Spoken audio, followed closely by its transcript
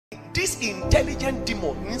This intelligent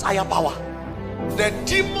demon needs higher power. The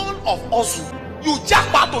demon of Ozu, you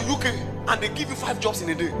jackpot to UK and they give you 5 jobs in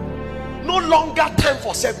a day. No longer time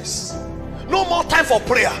for service, no more time for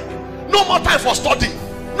prayer, no more time for study,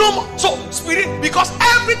 no more. So spirit, because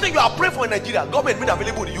everything you are praying for in Nigeria, government made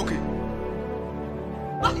available in the UK.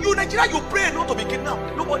 Now you Nigeria, you pray not to be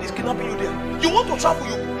kidnapped. Nobody is kidnapping you there. You want to travel,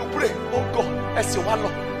 you pray. Oh God, as you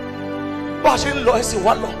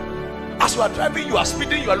are driving, you are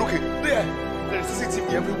speeding, you are looking there. There is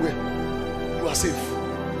CCTV everywhere. You are safe.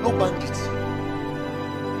 No bandit.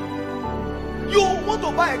 You want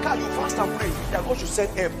to buy a car, you fast and pray that God should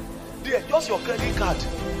send help. There, just your credit card.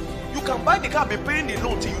 You can buy the car, be paying the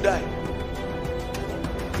loan till you die.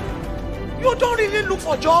 You don't really look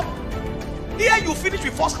for a job. Here you finish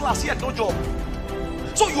with first class, here no job.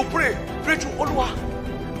 So you pray to Oluwa.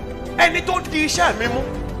 And they don't teach me.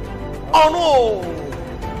 Oh no.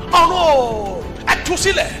 Oh no.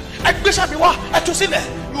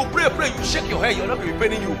 You pray, you shake your head, you're not going to be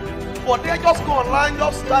paying you. But they just go online,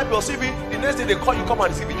 just type your CV. The next day they call you, come and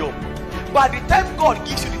receive a job. By the time God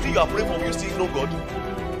gives you the thing you are praying for, you still know God.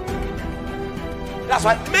 That's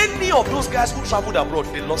why many of those guys who traveled abroad,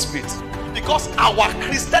 they lost faith. Because our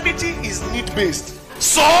Christianity is need-based.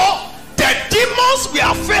 So the demons we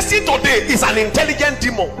are facing today is an intelligent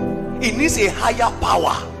demon. It needs a higher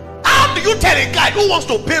power. How do you tell a guy who wants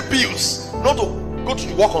to pay bills not to go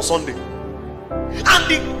to work on Sunday?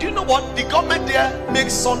 And do you know what? The government there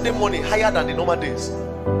makes Sunday money higher than the normal days.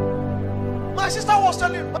 My sister was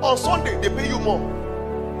telling me, on Sunday they pay you more.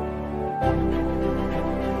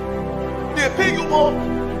 They pay you more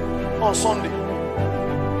on Sunday.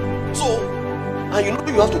 So, and you know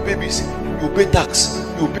you have to pay bills. You pay tax,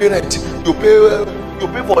 you pay rent, you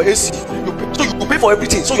pay for AC, so you pay for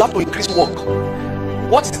everything. So you have to increase work.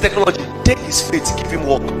 What is the technology? Take his faith, give him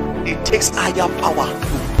work. It takes higher power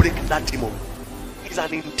to break that demon. He's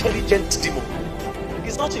an intelligent demon.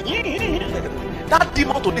 He's not a that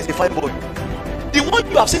demon today is a fine boy. The one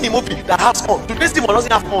you have seen in the movie that has fun, today's demon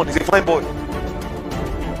doesn't have fun, is a fine boy.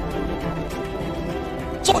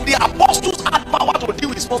 So the apostles had power to deal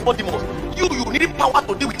with responsible demons. You need power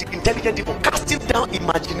to deal with the intelligent demon, casting down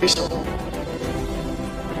imagination.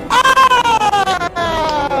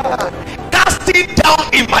 Casting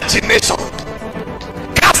down imagination.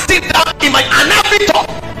 Casting down imagination. And every thought,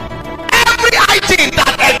 every idea